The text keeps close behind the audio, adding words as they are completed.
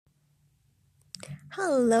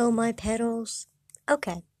Hello, my petals.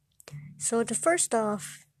 Okay, so to first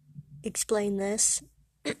off explain this,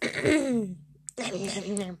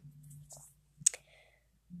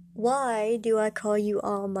 why do I call you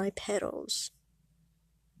all my petals?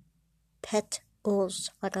 Petals,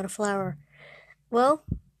 like on a flower. Well,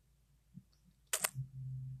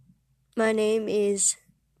 my name is,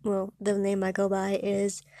 the name I go by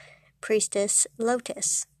is Priestess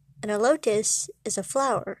Lotus. And a lotus is a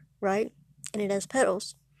flower, right? And it has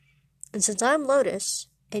petals. And since I'm Lotus,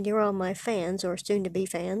 and you're all my fans, or soon to be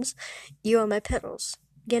fans, you are my petals.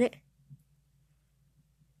 Get it?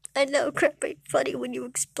 I know crap ain't funny when you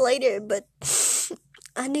explain it, but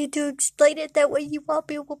I need to explain it that way you all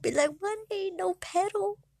people will be like, what? Ain't no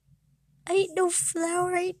petal. I ain't no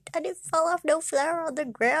flower. I didn't fall off no flower on the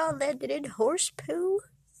ground, landed in horse poo.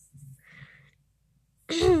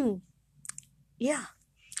 Yeah.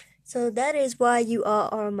 So that is why you all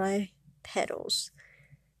are my petals.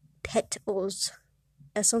 Petals.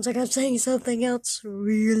 That sounds like I'm saying something else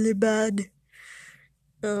really bad.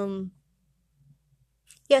 Yeah,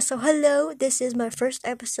 so hello, this is my first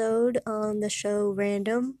episode on the show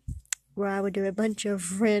Random, where I would do a bunch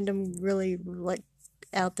of random, really,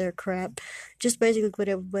 out there crap. Just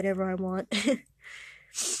basically whatever I want.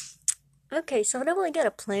 Okay, so I don't really got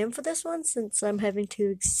a plan for this one since I'm having to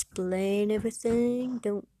explain everything.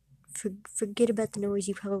 Don't forget about the noise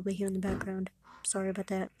you probably hear in the background. Sorry about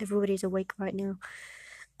that. Everybody's awake right now.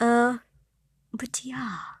 But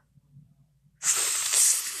yeah.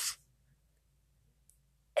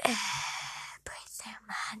 Breathe through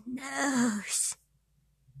my nose.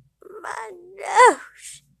 My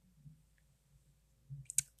nose.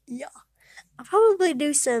 Yeah. I'll probably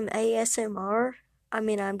do some ASMR.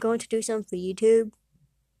 I'm going to do some for YouTube.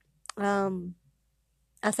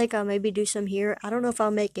 I think I'll maybe do some here. I don't know if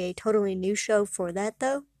I'll make a totally new show for that,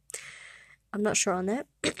 though. I'm not sure on that.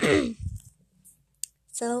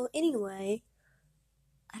 So, anyway,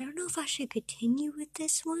 I don't know if I should continue with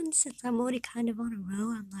this one since I'm already kind of on a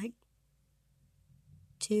roll. I'm like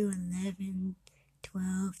 2, 11,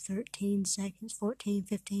 12, 13 seconds, 14,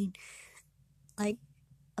 15. Like,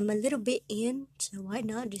 I'm a little bit in, so why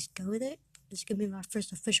not just go with it? This could be my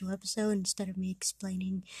first official episode instead of me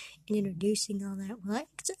explaining and introducing all that. Well,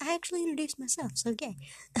 I actually introduced myself, so okay.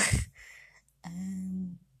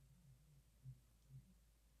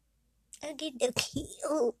 Okay, okay.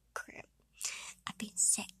 Oh, crap. I've been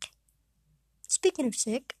sick. Speaking of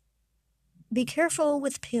sick, be careful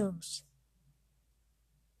with pills.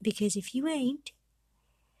 Because if you ain't,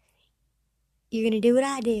 you're gonna do what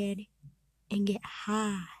I did and get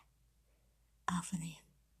high off of them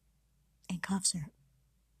and cough syrup.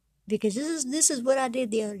 Because this is what I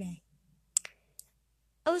did the other day.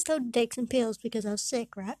 I was told to take some pills because I was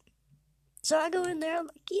sick, right? So I go in there, I'm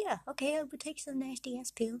like, yeah, okay, I would take some nasty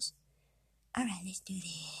ass pills. Alright, let's do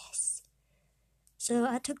this. So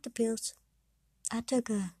I took the pills. I took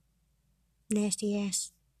a nasty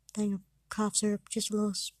ass thing of cough syrup, just a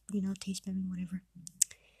little, teaspoon, whatever.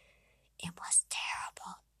 It was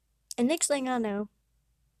terrible. And next thing I know,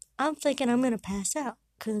 I'm thinking I'm gonna pass out.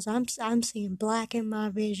 Cause I'm seeing black in my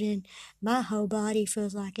vision. My whole body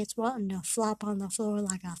feels like it's wanting to flop on the floor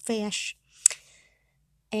like a fish.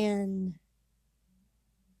 And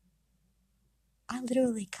I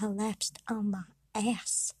literally collapsed on my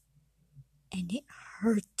ass. And it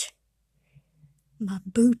hurt. My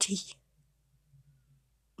booty.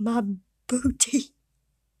 My booty.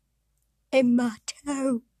 And my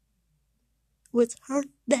toe was hurt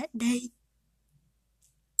that day.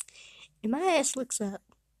 And my ass looks up.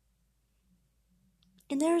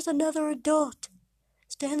 And there's another adult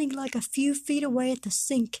standing like a few feet away at the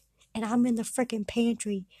sink. And I'm in the frickin'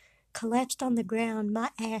 pantry, collapsed on the ground, my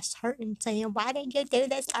ass hurting, saying, why did you do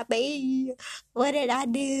this to me? What did I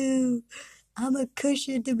do? I'm a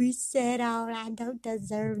cushion to be sat on. I don't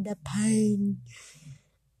deserve the pain.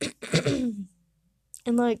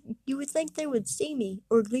 And you would think they would see me,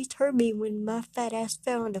 or at least heard me when my fat ass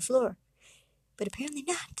fell on the floor. But apparently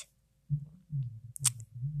not.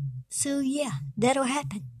 So yeah, that'll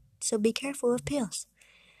happen. So be careful of pills.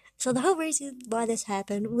 So the whole reason why this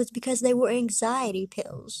happened was because they were anxiety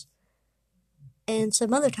pills. And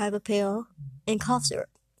some other type of pill, and cough syrup.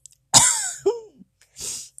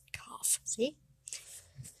 Cough, see?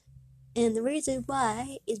 And the reason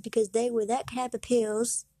why is because they were that type of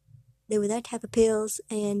pills. And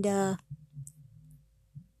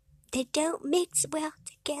they don't mix well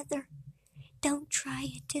together. Don't try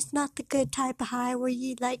it. It's not the good type of high where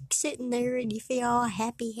you sitting there and you feel all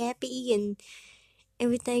happy and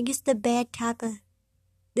everything. It's the bad type of.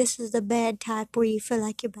 This is the bad type where you feel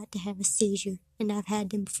like you're about to have a seizure and I've had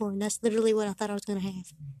them before, and that's literally what I thought I was gonna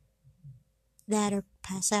have. That or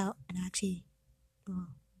pass out, and actually, well,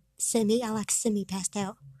 I like semi passed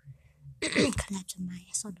out. Collapsing my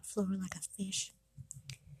ass on the floor like a fish.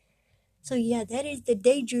 So yeah, that is the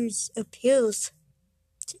dangers of pills.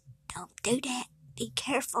 Don't do that. Be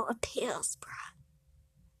careful of pills, bro.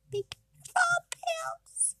 Be careful of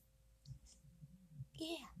pills.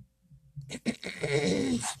 Yeah.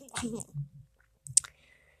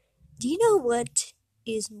 Do you know what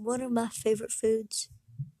is one of my favorite foods?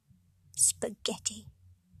 Spaghetti.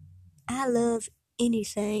 I love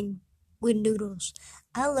anything with noodles.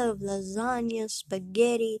 I love lasagna,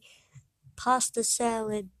 spaghetti, pasta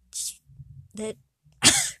salad. That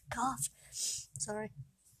cough. Sorry.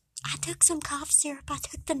 I took some cough syrup. I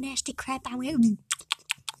took the nasty crap. I went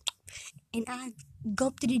and I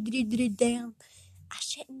gulped it down. I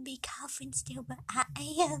shouldn't be coughing still, but I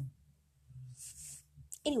am.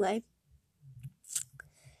 Anyway.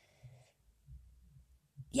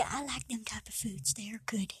 Yeah, I like them type of foods. They are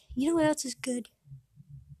good. You know what else is good?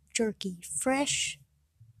 Jerky. Fresh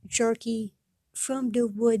jerky from the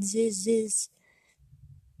woods is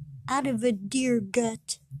out of a deer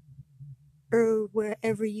gut or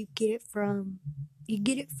wherever you get it from. You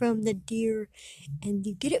get it from the deer, and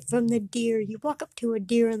you get it from the deer. You walk up to a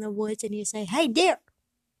deer in the woods and you say, "Hey, deer!"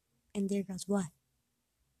 And deer goes, "What?"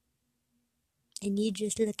 And you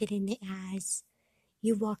just look it in the eyes.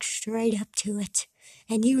 You walk straight up to it,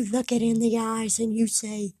 and you look it in the eyes, and you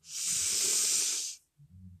say,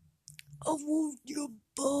 "I want your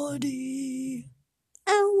body.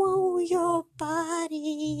 I want your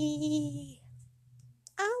body.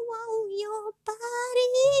 I want your body."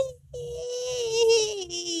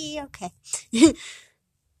 Okay.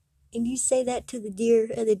 And you say that to the deer,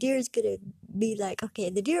 and the deer is gonna be like, okay,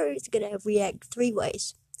 the deer is gonna react 3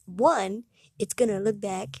 ways. 1, it's gonna look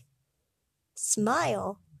back,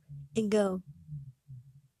 smile, and go,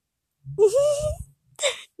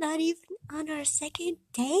 "Not even on our second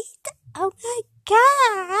date? Oh my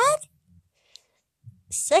god!"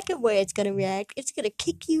 Second way it's gonna react, it's gonna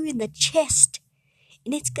kick you in the chest,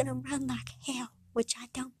 and it's gonna run like hell, which I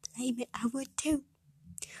don't blame it, I would too.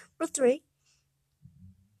 Or 3,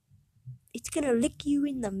 it's gonna lick you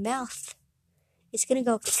in the mouth. It's gonna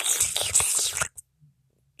go,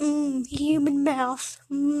 human mouth.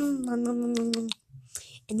 And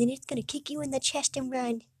then it's gonna kick you in the chest and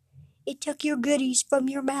run. It took your goodies from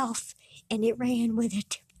your mouth, and it ran with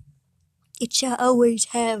it. It shall always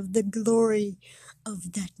have the glory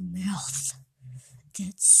of that mouth.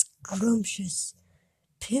 That scrumptious,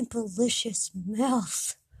 pimpalicious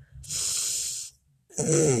mouth.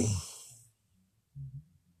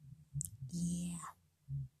 Yeah.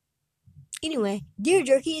 Anyway, deer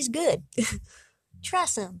jerky is good. Try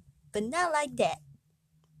some, but not like that.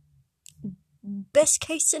 Best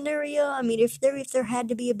case scenario, I mean, if there had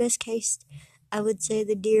to be a best case, I would say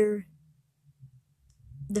the deer,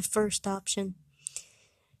 the first option.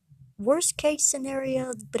 Worst case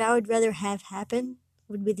scenario, but I would rather have happen,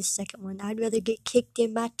 would be the second one. I'd rather get kicked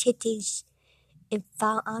in my titties and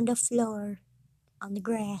fall on the floor, on the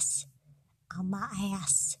grass, on my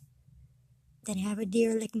ass, than have a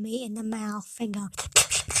deer lick me in the mouth and go,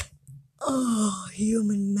 "Oh,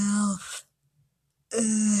 human mouth.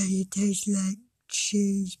 You taste like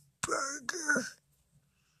cheeseburger."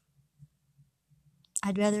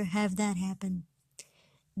 I'd rather have that happen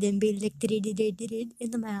than be licked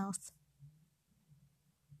in the mouth.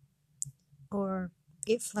 Or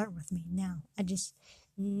it flirt with me. No.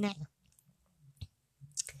 No.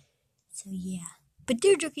 So yeah. But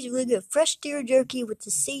deer jerky is really good. Fresh deer jerky with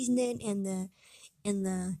the seasoning and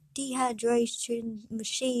the dehydration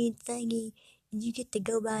machine thingy. And you get to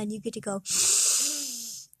go by and you get to go,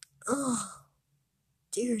 "Oh,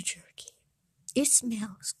 deer jerky. It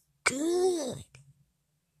smells good."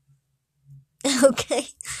 Okay.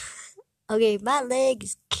 Okay, my leg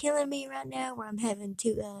is killing me right now where I'm having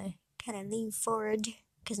to kind of lean forward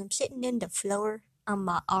because I'm sitting in the floor on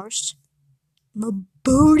my arse. My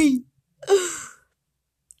booty.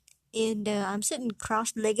 And I'm sitting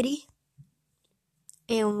cross-leggedy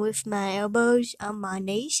and with my elbows on my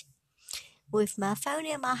knees with my phone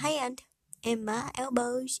in my hand, and my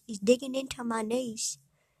elbows is digging into my knees,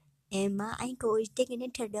 and my ankle is digging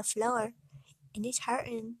into the floor, and it's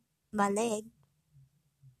hurting my leg.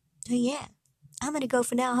 So yeah, I'm gonna go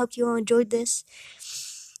for now. I hope you all enjoyed this.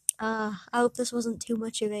 I hope this wasn't too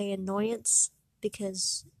much of an annoyance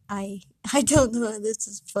because I I don't know if this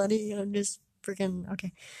is funny. I'm just freaking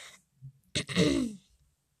okay.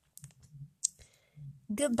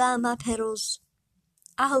 Goodbye, my petals.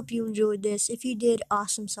 I hope you enjoyed this. If you did,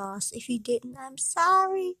 awesome sauce. If you didn't, I'm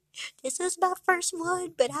sorry. This was my first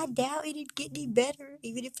one, but I doubt it'd get any better,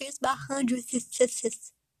 even if it's my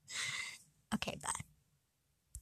 100th.